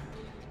position.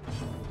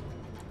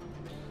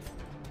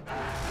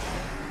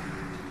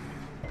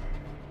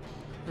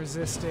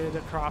 Resisted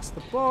across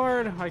the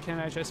board. Why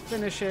can't I just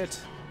finish it?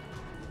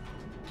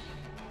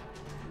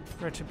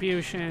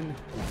 Retribution.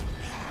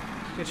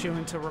 Get you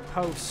into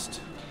riposte.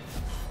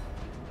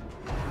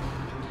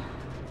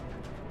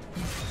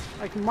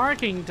 Like,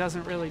 marking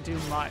doesn't really do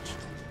much.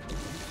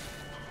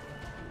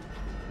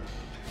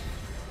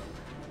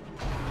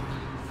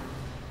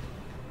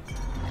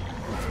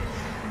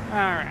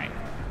 Alright.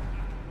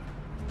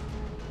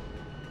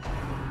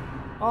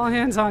 All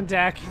hands on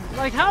deck.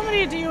 Like, how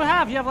many do you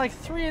have? You have like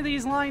 3 of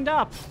these lined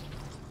up.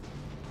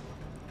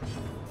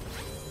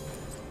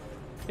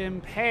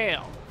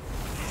 Impale.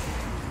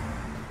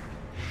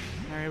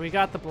 Alright, we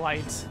got the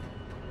blight.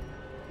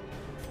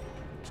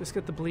 Just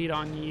get the bleed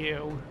on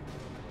you.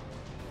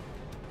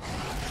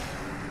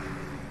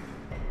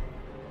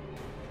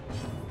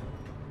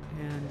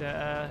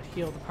 And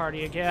heal the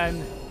party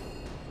again.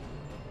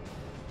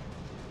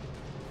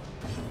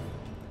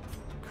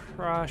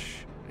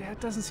 Crush. Yeah, it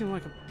doesn't seem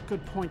like a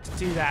good point to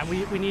do that.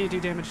 We need to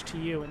do damage to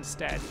you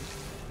instead.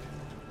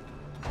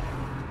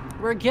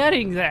 We're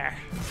getting there.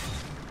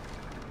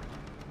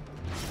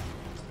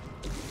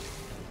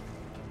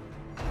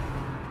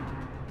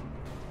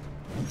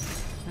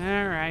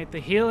 Alright, the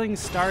healing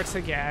starts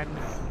again.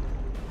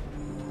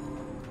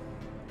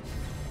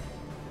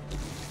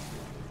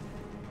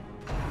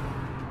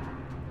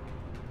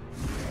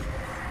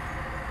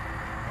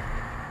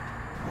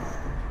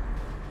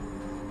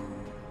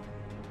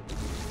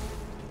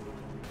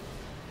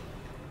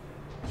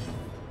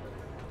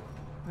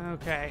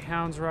 Okay,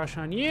 Hound's Rush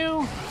on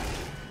you.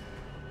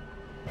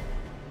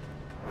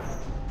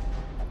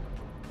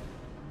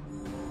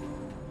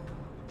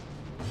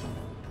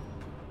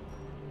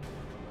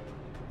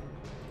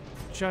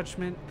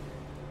 Judgment.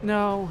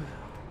 No.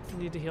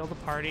 We need to heal the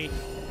party.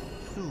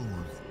 Soothed.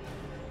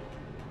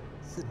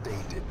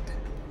 Sedated.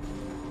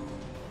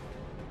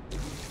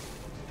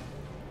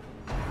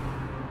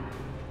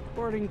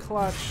 Boarding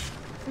clutch.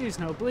 Please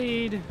no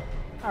bleed.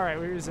 Alright,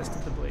 we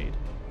resisted the bleed.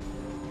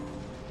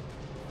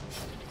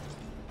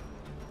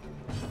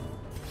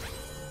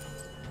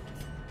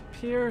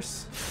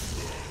 Pierce.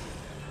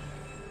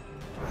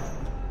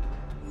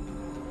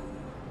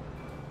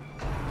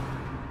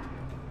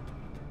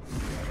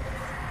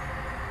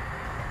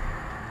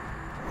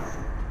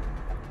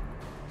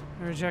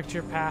 Reject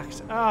your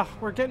pact. Ah,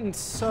 we're getting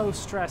so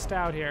stressed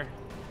out here.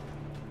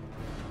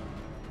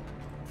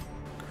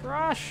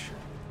 Crush.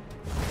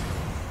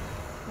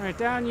 All right,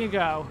 down you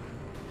go.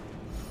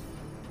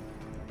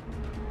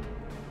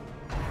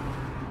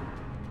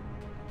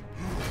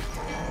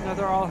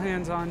 Another all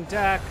hands on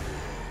deck.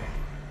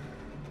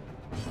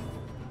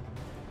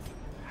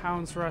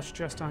 Hound's Rush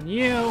just on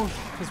you,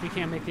 because we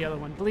can't make the other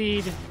one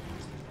bleed.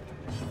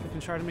 We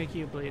can try to make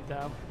you bleed,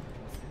 though.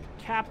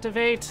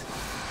 Captivate.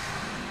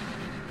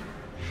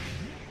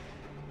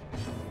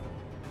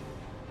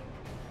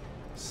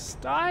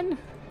 Stun.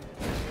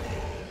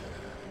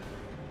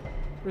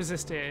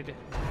 Resisted.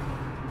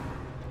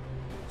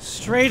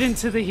 Straight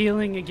into the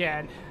healing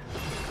again.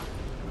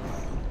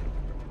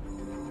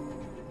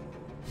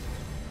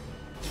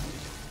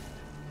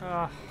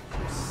 Ugh,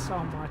 there's so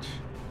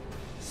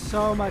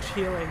much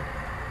healing.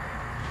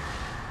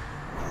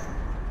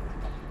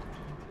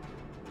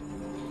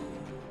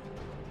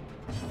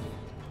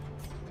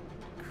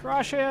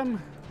 Crush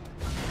him.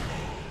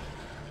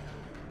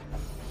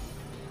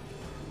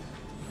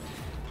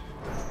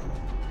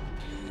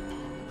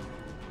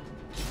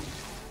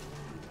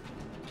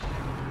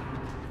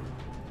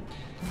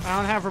 I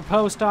don't have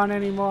riposte on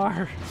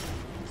anymore.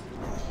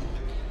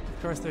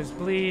 Of course, there's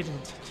bleed and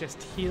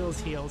just heals,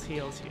 heals,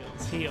 heals,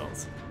 heals,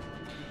 heals.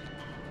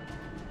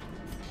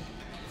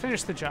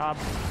 Finish the job.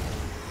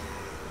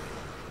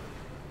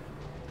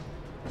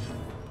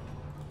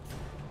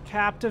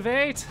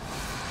 Captivate.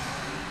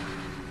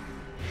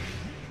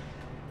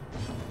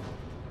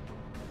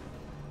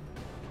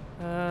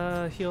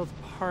 Healed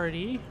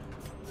party.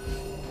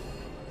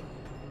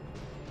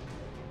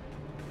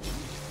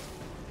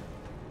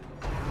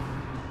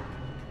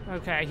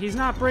 Okay, he's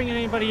not bringing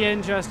anybody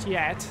in just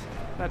yet.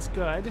 That's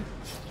good.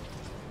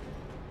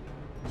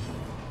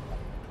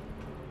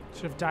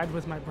 Should have died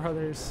with my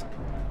brothers.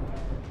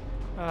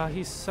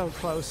 He's so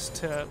close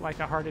to, like,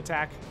 a heart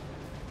attack.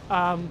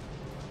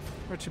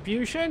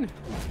 Retribution?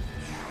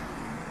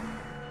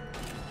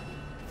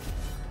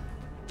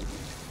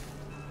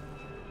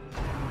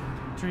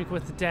 Drink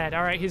with the dead.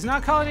 Alright, he's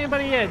not calling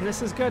anybody in.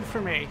 This is good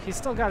for me. He's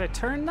still got a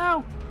turn,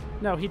 though?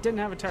 No, he didn't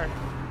have a turn.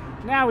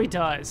 Now he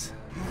does.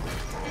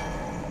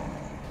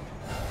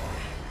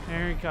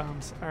 There he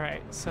comes.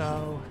 Alright,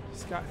 so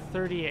he's got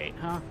 38,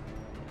 huh?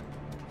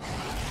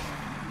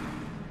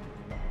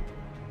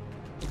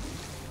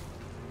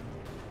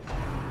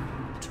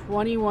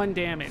 $21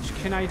 damage.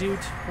 Can I do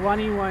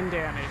 21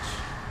 damage?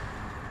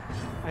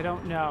 I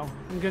don't know.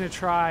 I'm gonna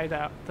try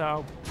that,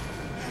 though.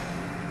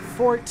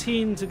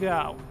 14 to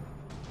go.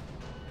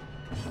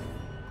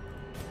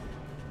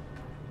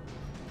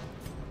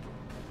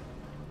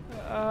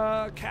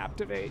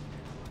 Captivate.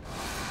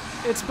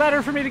 It's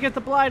better for me to get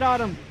the blight on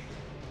him.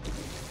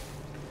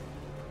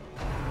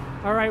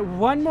 Alright,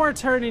 one more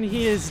turn and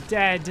he is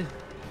dead.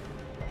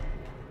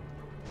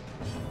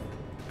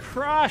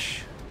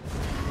 Crush!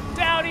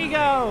 Down he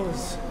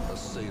goes! A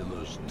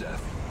sailor's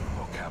death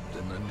for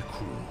captain and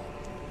crew.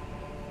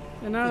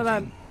 And none of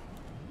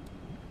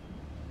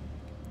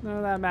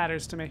that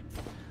matters to me.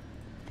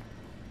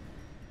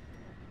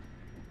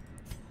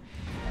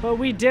 But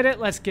we did it.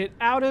 Let's get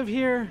out of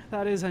here.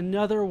 That is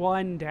another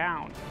one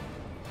down.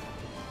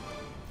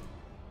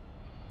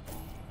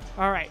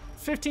 All right.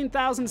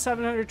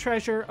 15,700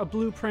 treasure, a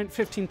blueprint,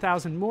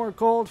 15,000 more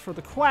gold for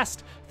the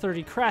quest,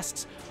 30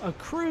 crests, a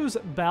cruise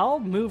bell,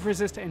 move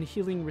resist and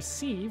healing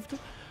received,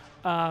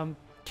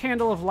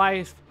 candle of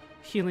life,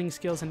 healing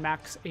skills, and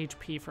max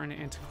HP for an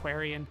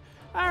antiquarian.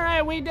 All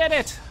right, we did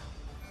it.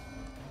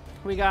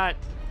 We got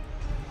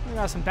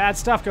some bad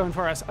stuff going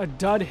for us. A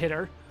dud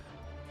hitter,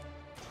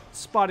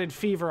 spotted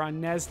fever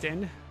on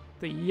Nesden,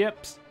 the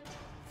yips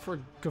for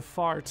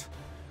Gaffart.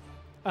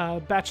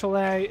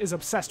 Bachelet is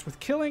obsessed with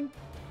killing.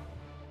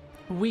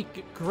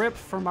 Weak grip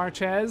for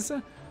Marquez,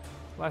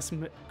 less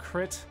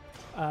crit.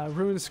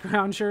 Ruin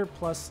Scrounger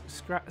plus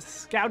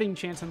scouting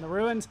chance in the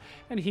ruins,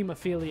 and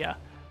hemophilia,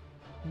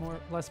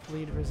 less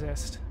bleed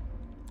resist.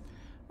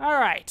 All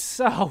right,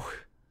 so,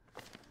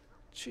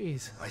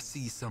 jeez. I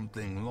see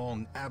something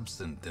long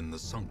absent in the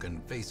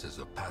sunken faces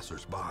of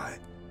passers-by.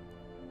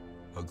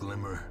 A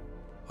glimmer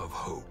of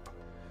hope.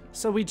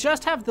 So we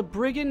just have the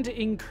Brigand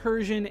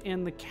Incursion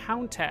and the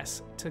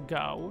Countess to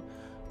go.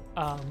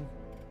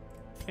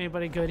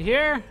 Anybody good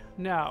here?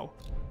 No.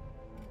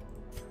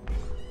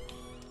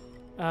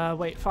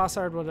 Wait,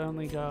 Fossard would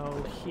only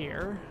go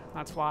here.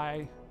 That's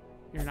why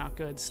you're not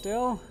good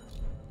still.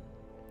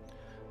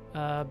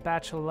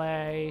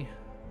 Bachelet.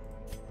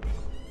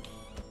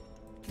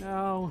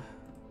 No.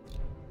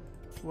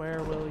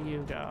 Where will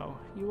you go?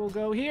 You will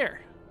go here.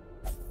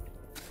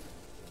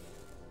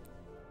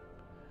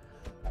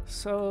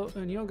 So,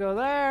 and you'll go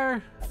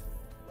there.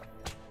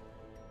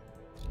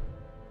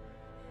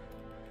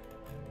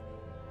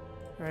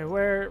 All right,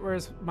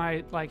 where's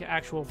my, like,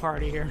 actual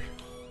party here?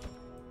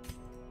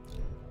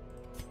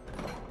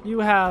 You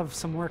have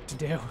some work to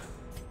do.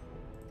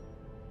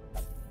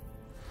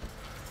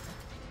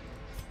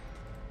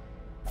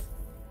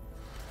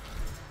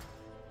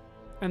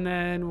 And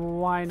then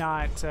why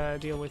not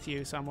deal with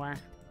you somewhere?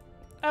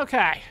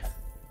 Okay.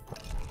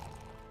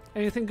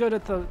 Anything good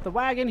at the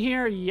wagon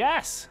here?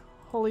 Yes.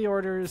 Holy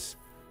Orders,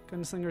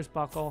 Gunslinger's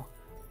Buckle,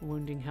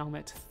 Wounding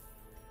Helmet.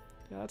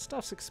 Yeah, that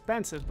stuff's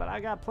expensive, but I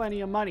got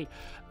plenty of money.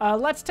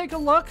 Let's take a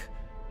look.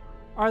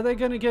 Are they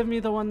going to give me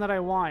the one that I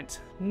want?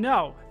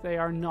 No, they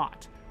are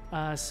not.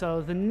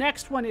 So the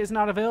next one is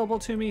not available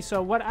to me.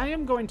 So what I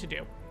am going to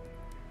do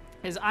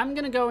is I'm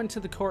going to go into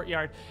the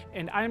courtyard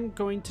and I'm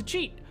going to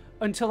cheat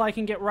until I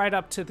can get right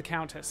up to the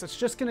Countess. It's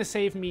just going to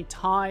save me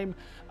time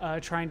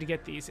trying to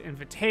get these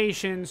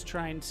invitations,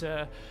 trying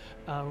to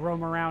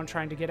roam around,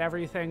 trying to get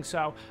everything.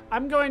 So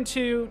I'm going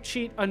to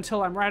cheat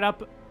until I'm right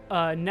up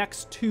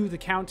next to the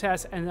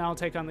Countess, and then I'll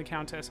take on the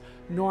Countess.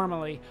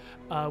 Normally,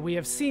 we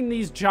have seen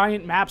these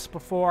giant maps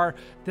before.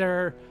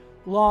 They're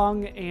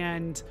long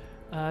and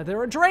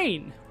they're a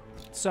drain.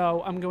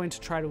 So I'm going to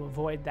try to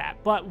avoid that.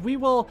 But we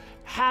will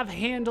have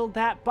handled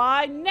that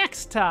by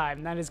next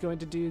time. That is going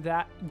to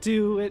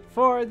do it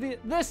for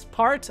this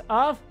part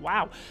of...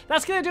 Wow.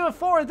 That's going to do it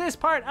for this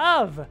part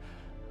of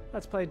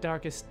Let's Play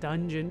Darkest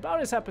Dungeon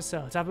bonus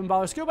episodes. I've been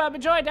ballerscuba. I've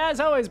been joined,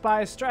 as always,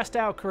 by a stressed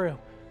out crew.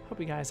 Hope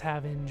you guys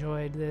have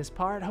enjoyed this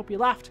part. Hope you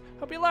laughed.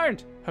 Hope you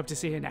learned. Hope to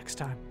see you next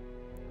time.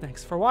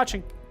 Thanks for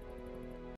watching.